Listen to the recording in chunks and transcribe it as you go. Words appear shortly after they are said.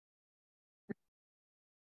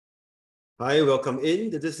Hi, welcome in.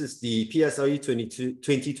 This is the PSLE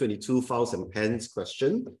 2022 Files and Pens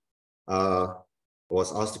question. I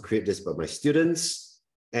was asked to create this by my students.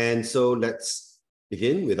 And so let's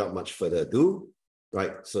begin without much further ado.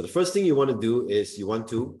 Right, so the first thing you want to do is you want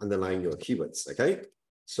to underline your keywords, okay?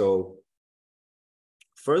 So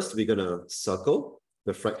first we're going to circle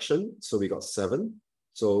the fraction. So we got 7.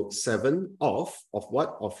 So 7 of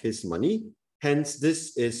what? Of his money. Hence,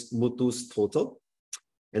 this is Muthu's total.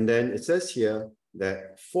 And then it says here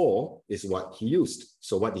that 4 is what he used.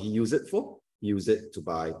 So what did he use it for? He used it to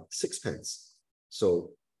buy 6 pence.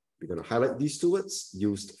 So we're going to highlight these two words,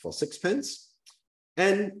 used for 6 pence.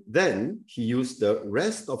 And then he used the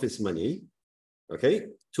rest of his money, okay,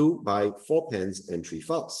 to buy 4 pence and 3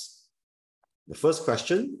 files. The first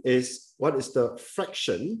question is, what is the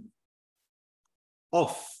fraction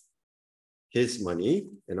of his money?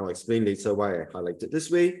 And I'll explain later why I highlighted this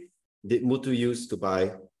way. Did Muthu use to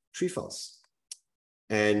buy 3 files?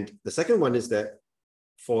 And the second one is that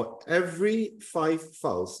for every 5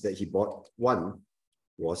 files that he bought, 1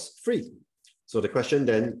 was free. So the question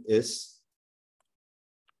then is,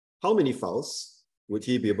 how many files would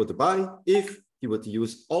he be able to buy if he were to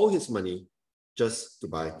use all his money just to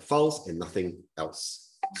buy files and nothing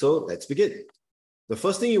else? So let's begin. The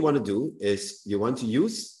first thing you want to do is you want to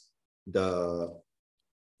use the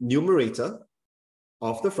numerator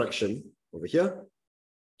of the fraction over here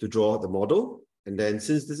to draw the model. And then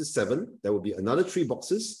since this is 7, there will be another 3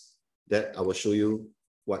 boxes that I will show you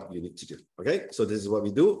what you need to do. Okay, so this is what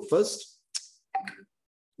we do. First,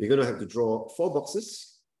 you're going to have to draw 4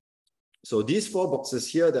 boxes. So these 4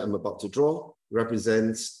 boxes here that I'm about to draw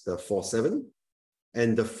represents the 4, 7.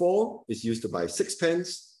 And the 4 is used to buy 6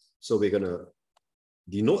 pence. So we're going to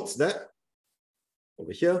denote that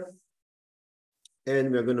over here.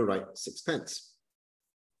 And we're going to write 6 pence.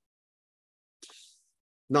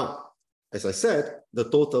 Now, as I said, the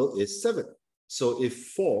total is 7. So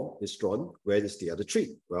if 4 is drawn, where is the other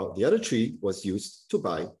 3? Well, the other 3 was used to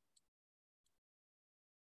buy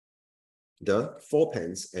the 4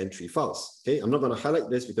 pence and 3 files. Okay, I'm not going to highlight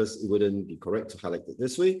this because it wouldn't be correct to highlight it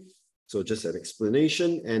this way. So just an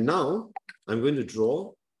explanation. And now I'm going to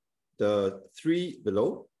draw the 3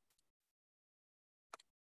 below.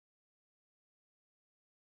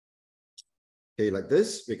 Okay, like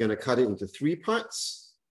this. We're going to cut it into 3 parts.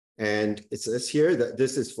 And it says here that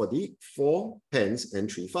this is for the 4 pence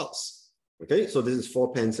and 3 files. Okay, so this is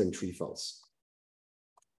 4 pence and 3 files.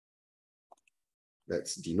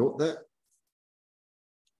 Let's denote that.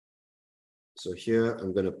 So here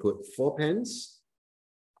I'm going to put 4 pence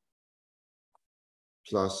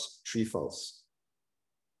plus 3 files.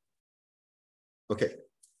 Okay,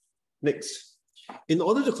 next. In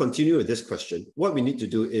order to continue with this question, what we need to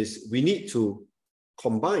do is we need to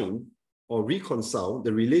combine or reconcile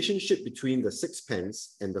the relationship between the 6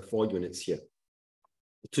 pence and the 4 units here.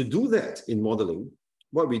 To do that in modeling,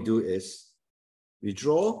 what we do is we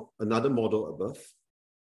draw another model above.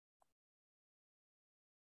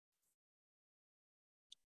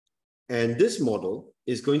 And this model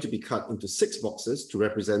is going to be cut into 6 boxes to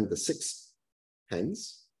represent the 6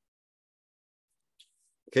 pence.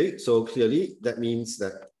 Okay, so clearly that means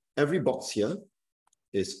that every box here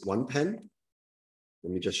is 1 pen.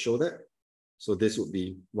 Let me just show that. So this would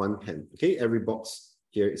be 1 pen. Okay, every box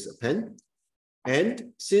here is a pen.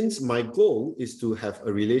 And since my goal is to have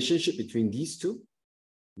a relationship between these two,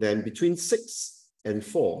 then between 6 and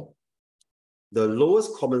 4, the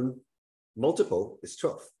lowest common multiple is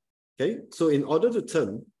 12. Okay, so in order to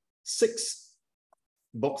turn 6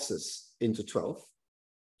 boxes into 12,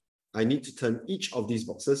 I need to turn each of these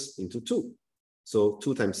boxes into 2. So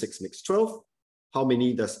 2 times 6 makes 12. How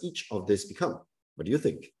many does each of this become? What do you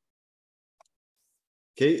think?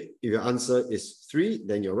 Okay, if your answer is 3,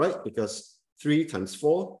 then you're right, because 3 times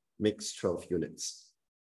 4 makes 12 units.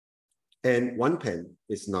 And 1 pen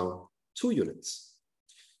is now 2 units.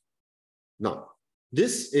 Now,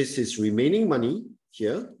 this is his remaining money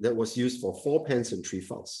here that was used for 4 pence and 3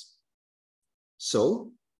 files.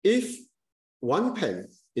 So if 1 pen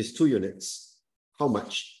is 2 units, how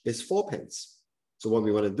much is 4 pence? So what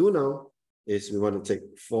we want to do now is we want to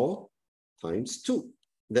take 4 times 2.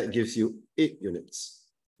 That gives you 8 units.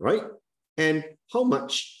 Right? And how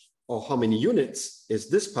much or how many units is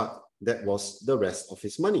this part that was the rest of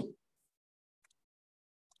his money?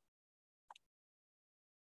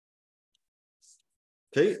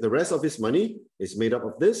 Okay, the rest of his money is made up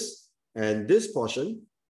of this, and this portion,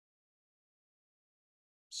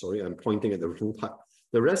 sorry, I'm pointing at the wrong part.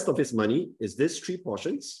 The rest of his money is these 3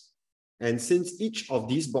 portions. And since each of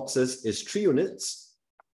these boxes is 3 units,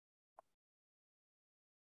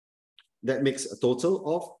 that makes a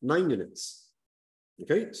total of 9 units.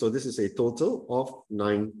 Okay, so this is a total of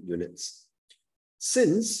 9 units.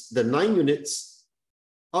 Since the 9 units,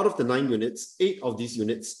 out of the 9 units, 8 of these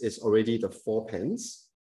units is already the 4 pence,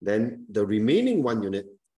 then the remaining 1 unit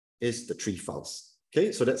is the 3 files.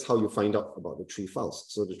 Okay, so that's how you find out about the 3 files.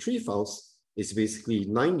 So the 3 files is basically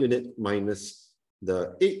 9 unit minus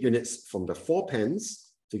the 8 units from the 4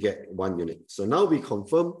 pence to get 1 unit. So now we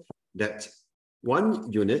confirm that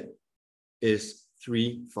 1 unit is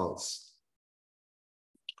 3 files.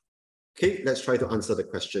 Okay, let's try to answer the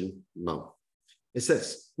question now. It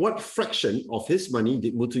says, what fraction of his money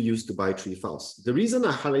did Muthu use to buy 3 files? The reason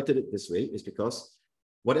I highlighted it this way is because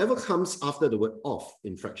whatever comes after the word of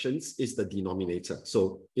in fractions is the denominator.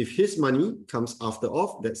 So if his money comes after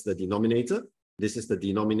of, that's the denominator. This is the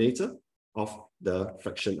denominator of the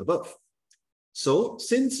fraction above. So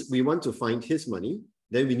since we want to find his money,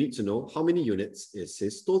 then we need to know how many units is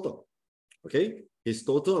his total. Okay, his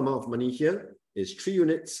total amount of money here is 3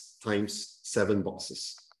 units times 7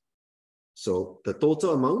 boxes. So the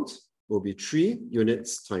total amount will be 3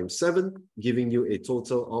 units times 7, giving you a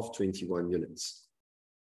total of 21 units.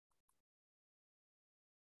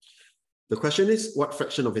 The question is, what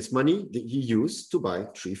fraction of his money did he use to buy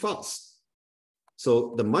 3 files?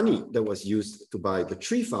 So the money that was used to buy the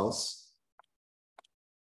 3 files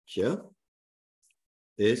here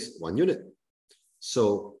is 1 unit.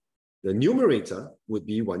 So the numerator would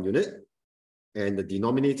be 1 unit, and the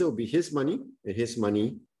denominator will be his money, and his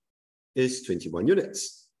money is 21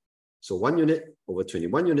 units. So 1 unit over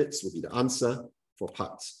 21 units will be the answer for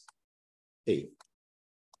part A.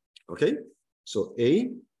 Okay, so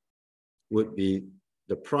A would be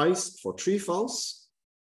the price for 3 files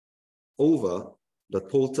over the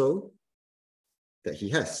total that he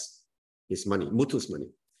has, his money, Muthu's money.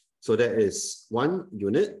 So that is 1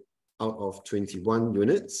 unit out of 21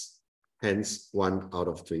 units, hence 1 out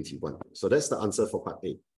of 21. So that's the answer for part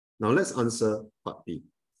A. Now let's answer part B.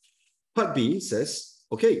 Part B says,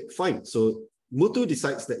 okay, fine. So Muthu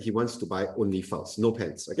decides that he wants to buy only files, no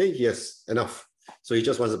pens. Okay, he has enough. So he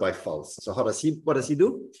just wants to buy files. So what does he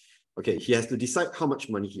do? Okay, he has to decide how much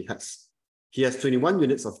money he has. He has 21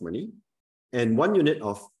 units of money, and 1 unit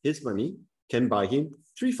of his money can buy him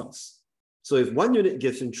 3 files. So if 1 unit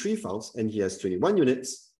gives him 3 files and he has 21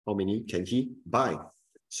 units, how many can he buy?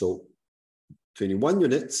 So 21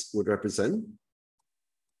 units would represent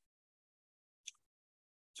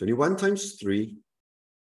 21 times 3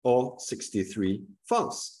 or 63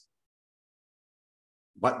 files.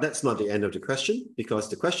 But that's not the end of the question, because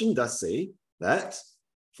the question does say that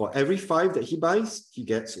for every 5 that he buys, he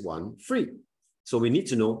gets 1 free. So we need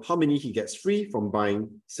to know how many he gets free from buying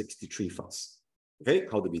 63 files. Okay,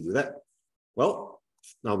 how do we do that? Well,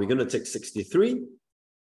 now we're going to take 63,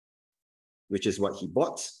 which is what he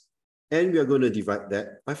bought, and we are going to divide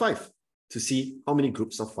that by 5 to see how many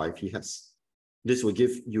groups of 5 he has. This will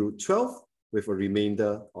give you 12 with a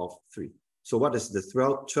remainder of 3. So what is the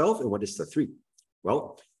 12 and what is the 3?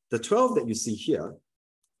 Well, the 12 that you see here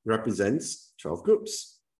represents 12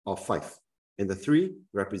 groups of 5. And the 3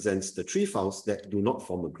 represents the 3 files that do not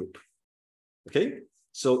form a group. Okay,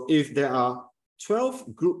 so if there are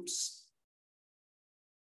 12 groups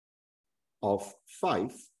of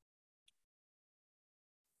 5,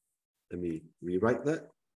 let me rewrite that,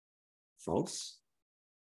 false.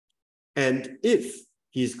 And if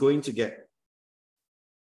he's going to get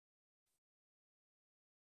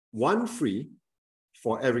 1 free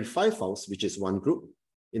for every 5 files, which is 1 group.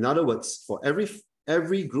 In other words, for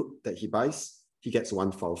every group that he buys, he gets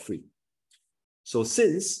 1 file free. So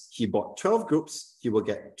since he bought 12 groups, he will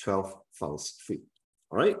get 12 files free.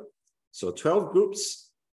 All right. So 12 groups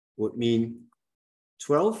would mean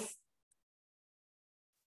 12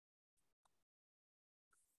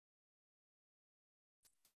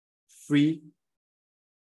 free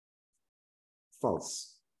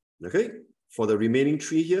files. Okay. For the remaining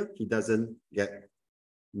 3 here, he doesn't get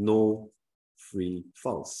no free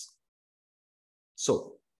files.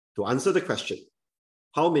 So to answer the question,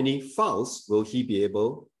 how many files will he be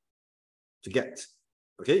able to get?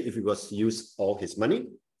 Okay, if he was to use all his money,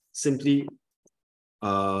 simply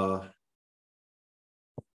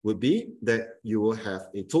would be that you will have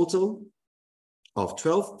a total of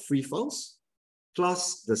 12 free files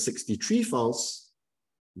plus the 63 files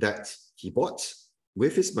that he bought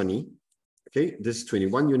with his money. Okay, this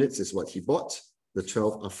 21 units is what he bought. The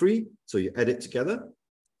 12 are free, so you add it together,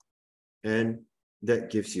 and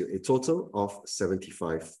that gives you a total of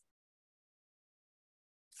 75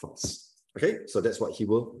 files. Okay, so that's what he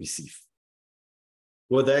will receive.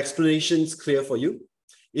 Were the explanations clear for you?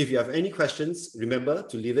 If you have any questions, remember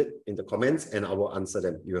to leave it in the comments and I will answer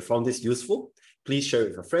them. If you have found this useful, please share it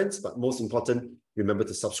with your friends, but most important, remember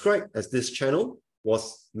to subscribe, as this channel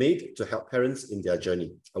was made to help parents in their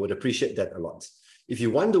journey. I would appreciate that a lot. If you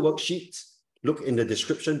want the worksheet, look in the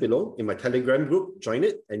description below in my Telegram group, join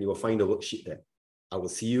it, and you will find the worksheet there. I will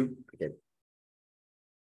see you again.